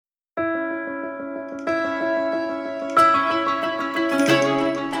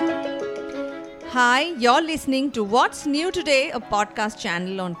Hi, you're listening to What's New Today, a podcast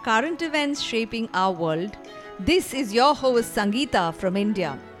channel on current events shaping our world. This is your host Sangeeta from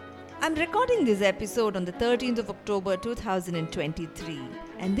India. I'm recording this episode on the 13th of October 2023,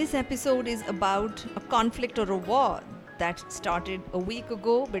 and this episode is about a conflict or a war that started a week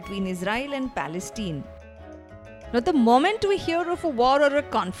ago between Israel and Palestine. Now, the moment we hear of a war or a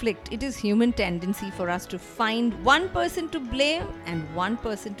conflict, it is human tendency for us to find one person to blame and one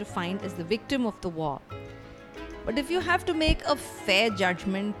person to find as the victim of the war. But if you have to make a fair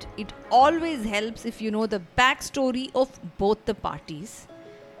judgment, it always helps if you know the backstory of both the parties.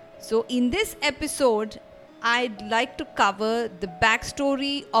 So in this episode, I'd like to cover the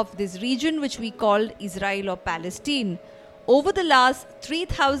backstory of this region which we called Israel or Palestine over the last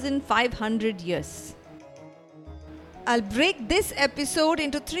 3,500 years. I'll break this episode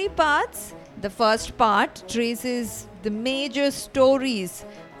into three parts. The first part traces the major stories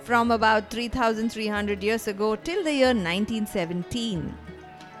from about 3,300 years ago till the year 1917.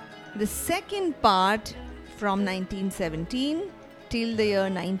 The second part from 1917 till the year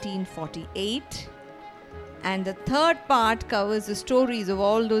 1948. And the third part covers the stories of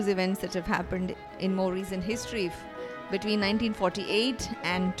all those events that have happened in more recent history between 1948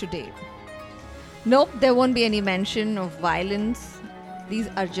 and today. Nope, there won't be any mention of violence. These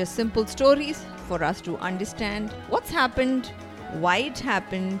are just simple stories for us to understand what's happened, why it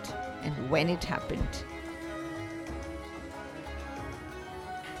happened, and when it happened.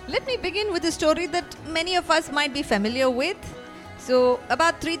 Let me begin with a story that many of us might be familiar with. So,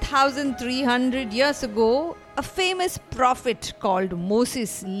 about 3,300 years ago, a famous prophet called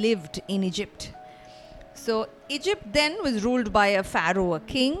Moses lived in Egypt. So, Egypt then was ruled by a pharaoh, a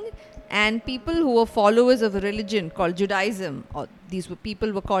king, and people who were followers of a religion called Judaism, or these were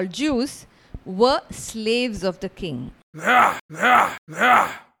people were called Jews, were slaves of the king.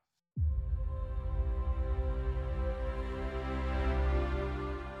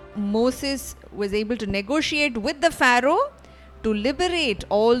 Moses was able to negotiate with the pharaoh to liberate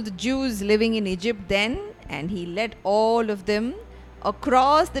all the Jews living in Egypt then, and he led all of them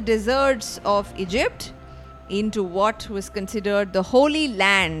across the deserts of Egypt into what was considered the Holy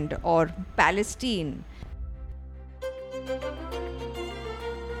Land or Palestine.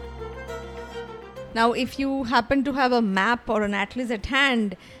 Now, if you happen to have a map or an atlas at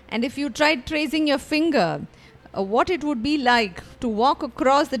hand, and if you tried tracing your finger, what it would be like to walk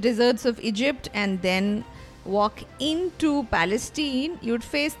across the deserts of Egypt and then walk into Palestine, you'd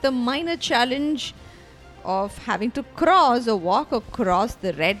face the minor challenge of having to cross or walk across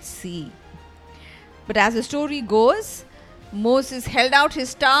the Red Sea. But as the story goes, Moses held out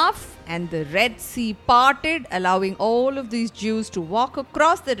his staff and the Red Sea parted, allowing all of these Jews to walk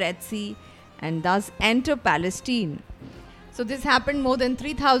across the Red Sea and thus enter Palestine. So this happened more than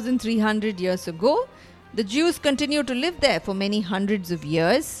 3,300 years ago. The Jews continued to live there for many hundreds of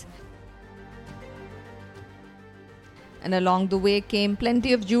years. And along the way came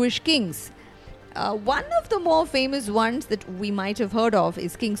plenty of Jewish kings. One of the more famous ones that we might have heard of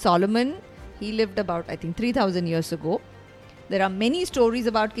is King Solomon. He lived about, 3,000 years ago. There are many stories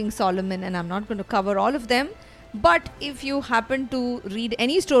about King Solomon, and I'm not going to cover all of them. But if you happen to read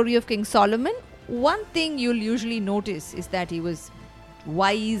any story of King Solomon, one thing you'll usually notice is that he was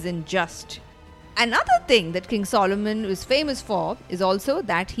wise and just. Another thing that King Solomon was famous for is also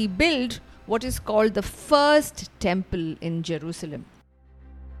that he built what is called the first temple in Jerusalem.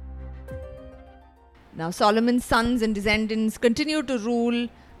 Now, Solomon's sons and descendants continued to rule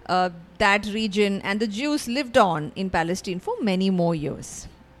that region, and the Jews lived on in Palestine for many more years.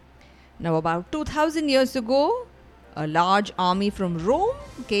 Now, about 2,000 years ago, a large army from Rome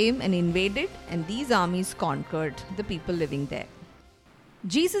came and invaded, and these armies conquered the people living there.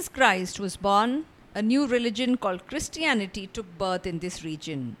 Jesus Christ was born. A new religion called Christianity took birth in this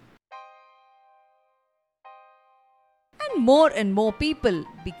region. And more people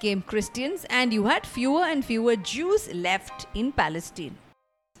became Christians, and you had fewer and fewer Jews left in Palestine.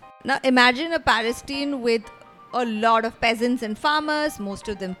 Now imagine a Palestine with a lot of peasants and farmers, most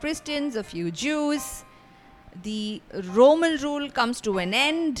of them Christians, a few Jews. The Roman rule comes to an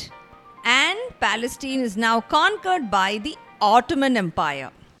end, and Palestine is now conquered by the Ottoman Empire.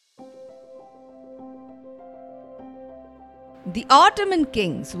 The Ottoman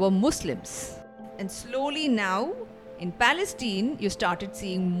kings were Muslims, and slowly now in Palestine you started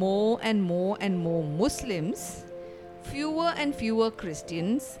seeing more and more Muslims, fewer and fewer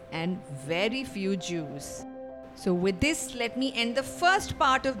Christians, and very few Jews. So with this, let me end the first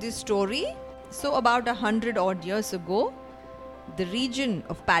part of this story. So about 100 odd years ago, the region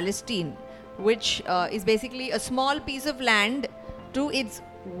of Palestine, which is basically a small piece of land to its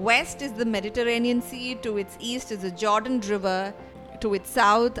west is the Mediterranean Sea, to its east is the Jordan River, to its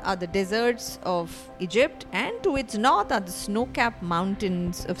south are the deserts of Egypt, and to its north are the snow-capped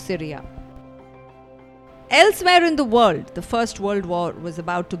mountains of Syria. Elsewhere in the world, the First World War was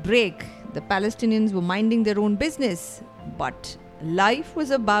about to break. The Palestinians were minding their own business, but life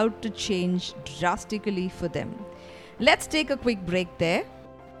was about to change drastically for them. Let's take a quick break there.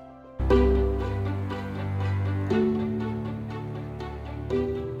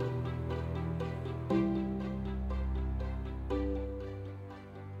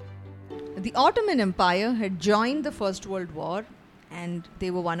 The Ottoman Empire had joined the First World War, and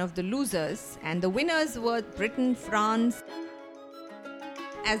they were one of the losers, and the winners were Britain, France.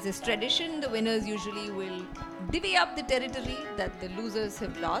 As is tradition, the winners usually will divvy up the territory that the losers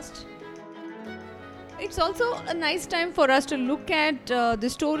have lost. It's also a nice time for us to look at the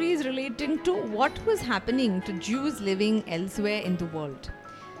stories relating to what was happening to Jews living elsewhere in the world.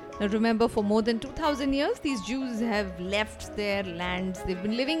 Now remember, for more than 2000 years, these Jews have left their lands. They've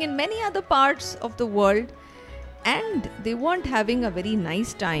been living in many other parts of the world, and they weren't having a very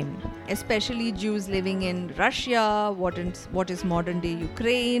nice time, especially Jews living in Russia, what is modern-day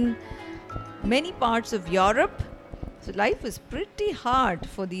Ukraine, many parts of Europe. So life was pretty hard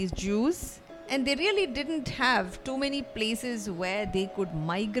for these Jews, and they really didn't have too many places where they could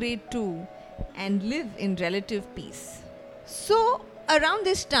migrate to and live in relative peace. So around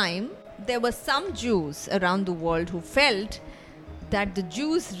this time, there were some Jews around the world who felt that the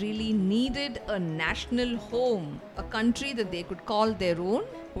Jews really needed a national home, a country that they could call their own,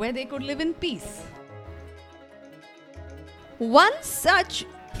 where they could live in peace. One such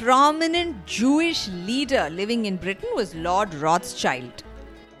prominent Jewish leader living in Britain was Lord Rothschild.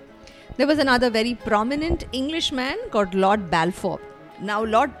 There was another very prominent Englishman called Lord Balfour. Now,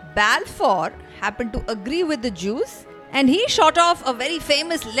 Lord Balfour happened to agree with the Jews, and he shot off a very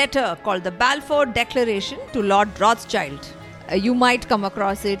famous letter called the Balfour Declaration to Lord Rothschild. You might come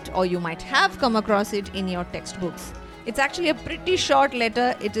across it, or you might have come across it in your textbooks. It's actually a pretty short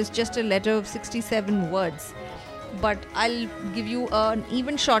letter. It is just a letter of 67 words. But I'll give you an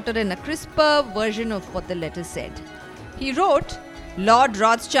even shorter and a crisper version of what the letter said. He wrote, Lord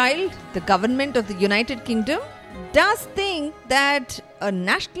Rothschild, the government of the United Kingdom, does think that a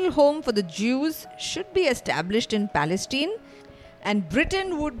national home for the Jews should be established in Palestine, and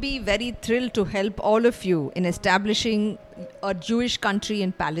Britain would be very thrilled to help all of you in establishing a Jewish country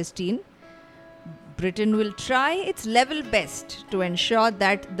in Palestine. Britain will try its level best to ensure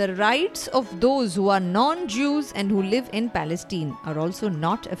that the rights of those who are non-Jews and who live in Palestine are also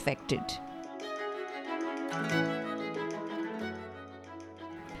not affected.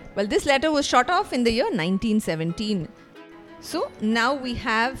 Well, this letter was shot off in the year 1917. So now we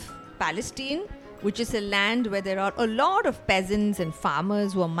have Palestine, which is a land where there are a lot of peasants and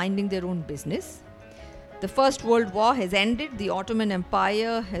farmers who are minding their own business. The First World War has ended. The Ottoman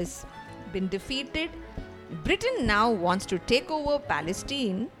Empire has been defeated. Britain now wants to take over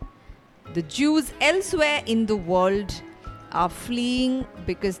Palestine. The Jews elsewhere in the world are fleeing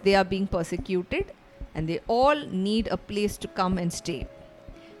because they are being persecuted, and they all need a place to come and stay.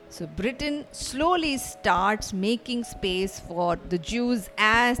 So Britain slowly starts making space for the Jews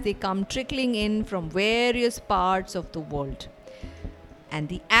as they come trickling in from various parts of the world. And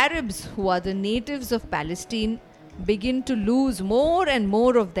the Arabs, who are the natives of Palestine, begin to lose more and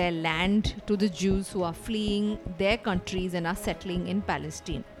more of their land to the Jews who are fleeing their countries and are settling in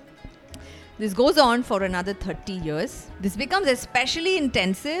Palestine. This goes on for another 30 years. This becomes especially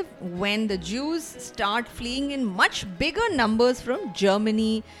intensive when the Jews start fleeing in much bigger numbers from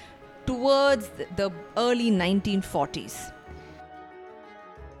Germany towards the early 1940s.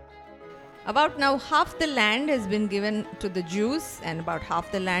 About now half the land has been given to the Jews, and about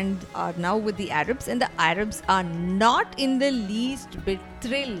half the land are now with the Arabs, and the Arabs are not in the least bit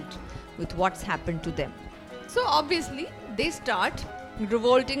thrilled with what's happened to them. So obviously they start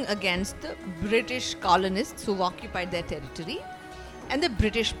revolting against the British colonists who occupied their territory, and the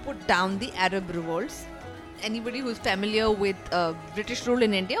British put down the Arab revolts. Anybody who's familiar with British rule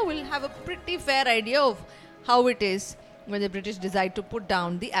in India will have a pretty fair idea of how it is when the British decide to put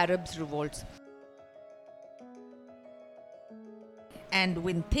down the Arabs' revolts. And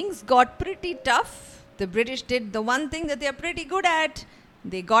when things got pretty tough, the British did the one thing that they are pretty good at.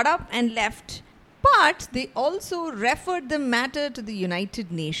 They got up and left. But they also referred the matter to the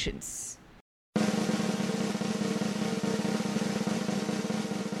United Nations.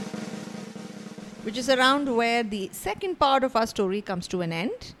 Which is around where the second part of our story comes to an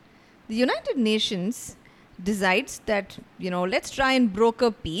end. The United Nations decides that, let's try and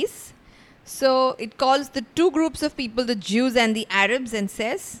broker peace. So it calls the two groups of people, the Jews and the Arabs, and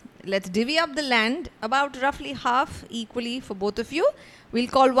says, let's divvy up the land about roughly half equally for both of you. We'll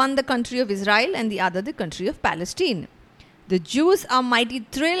call one the country of Israel and the other the country of Palestine. The Jews are mighty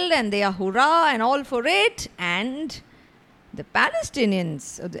thrilled and they are hurrah and all for it. And the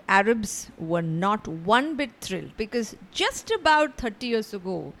Palestinians, or the Arabs, were not one bit thrilled, because just about 30 years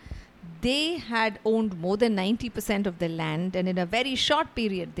ago, they had owned more than 90% of their land, and in a very short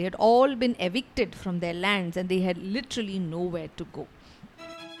period, they had all been evicted from their lands and they had literally nowhere to go.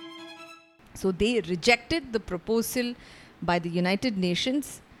 So they rejected the proposal by the United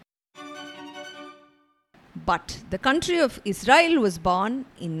Nations. But the country of Israel was born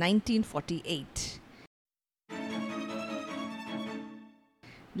in 1948.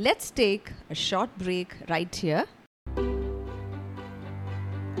 Let's take a short break right here.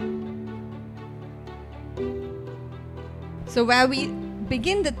 So where we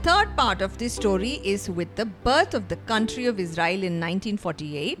begin the third part of this story is with the birth of the country of Israel in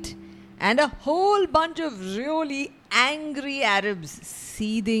 1948 and a whole bunch of really angry Arabs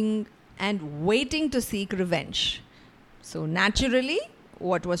seething and waiting to seek revenge. So naturally,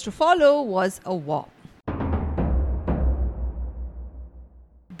 what was to follow was a war.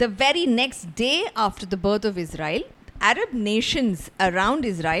 The very next day after the birth of Israel, Arab nations around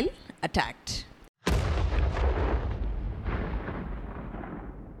Israel attacked.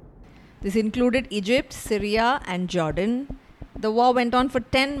 This included Egypt, Syria, and Jordan. The war went on for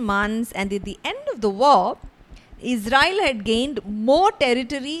 10 months, and at the end of the war, Israel had gained more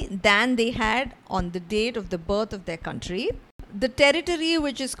territory than they had on the date of the birth of their country. The territory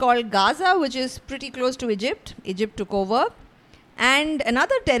which is called Gaza, which is pretty close to Egypt, Egypt took over. And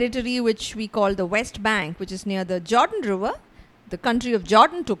another territory which we call the West Bank, which is near the Jordan River, the country of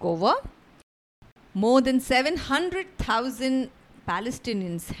Jordan took over. More than 700,000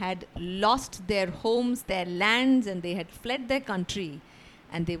 Palestinians had lost their homes, their lands, and they had fled their country,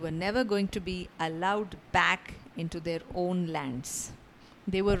 and they were never going to be allowed back into their own lands.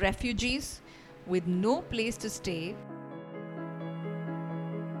 They were refugees with no place to stay.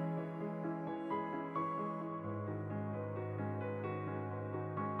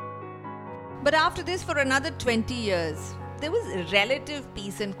 But after this, for another 20 years, there was relative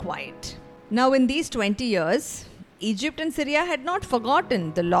peace and quiet. Now, in these 20 years, Egypt and Syria had not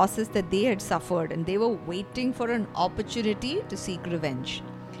forgotten the losses that they had suffered, and they were waiting for an opportunity to seek revenge.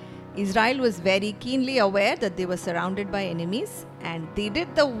 Israel was very keenly aware that they were surrounded by enemies, and they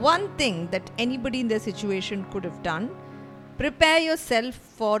did the one thing that anybody in their situation could have done: prepare yourself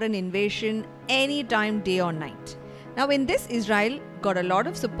for an invasion anytime, day or night. Now, in this, Israel got a lot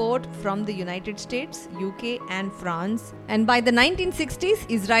of support from the United States, UK, and France. And by the 1960s,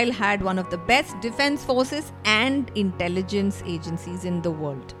 Israel had one of the best defense forces and intelligence agencies in the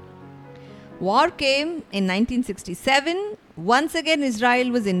world. War came in 1967. Once again,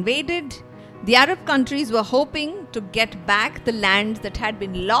 Israel was invaded. The Arab countries were hoping to get back the lands that had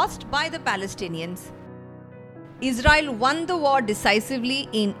been lost by the Palestinians. Israel won the war decisively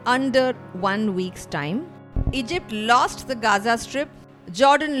in under 1 week's time. Egypt lost the Gaza Strip,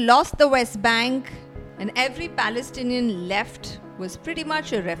 Jordan lost the West Bank, and every Palestinian left was pretty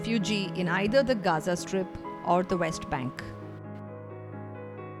much a refugee in either the Gaza Strip or the West Bank.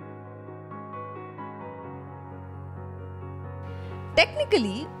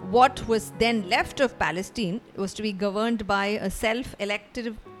 Technically, what was then left of Palestine was to be governed by a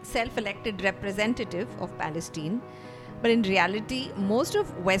self-elected representative of Palestine. But in reality, most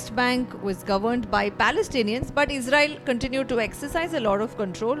of West Bank was governed by Palestinians, but Israel continued to exercise a lot of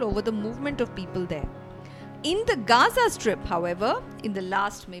control over the movement of people there. In the Gaza Strip, however, in the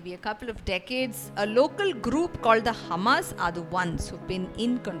last maybe a couple of decades, a local group called the Hamas are the ones who've been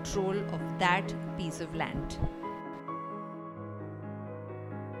in control of that piece of land.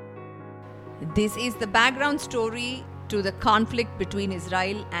 This is the background story to the conflict between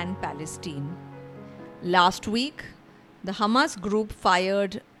Israel and Palestine. Last week, the Hamas group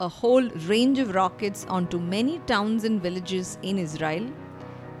fired a whole range of rockets onto many towns and villages in Israel.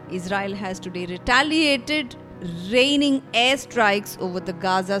 Israel has today retaliated, raining airstrikes over the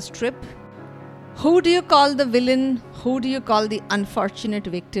Gaza Strip. Who do you call the villain? Who do you call the unfortunate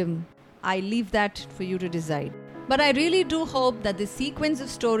victim? I leave that for you to decide. But I really do hope that this sequence of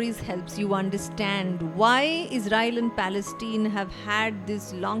stories helps you understand why Israel and Palestine have had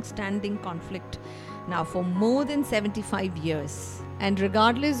this long-standing conflict now for more than 75 years. And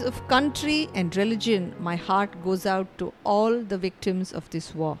regardless of country and religion, my heart goes out to all the victims of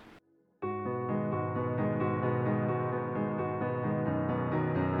this war.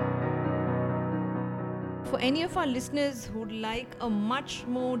 For any of our listeners who'd like a much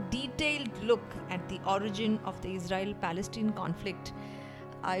more detailed look at the origin of the Israel Palestine conflict,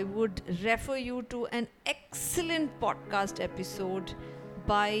 I would refer you to an excellent podcast episode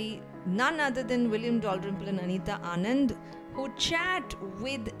by none other than William Dalrymple and Anita Anand, who chat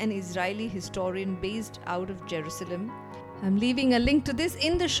with an Israeli historian based out of Jerusalem. I'm leaving a link to this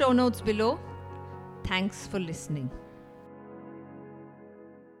in the show notes below. Thanks for listening.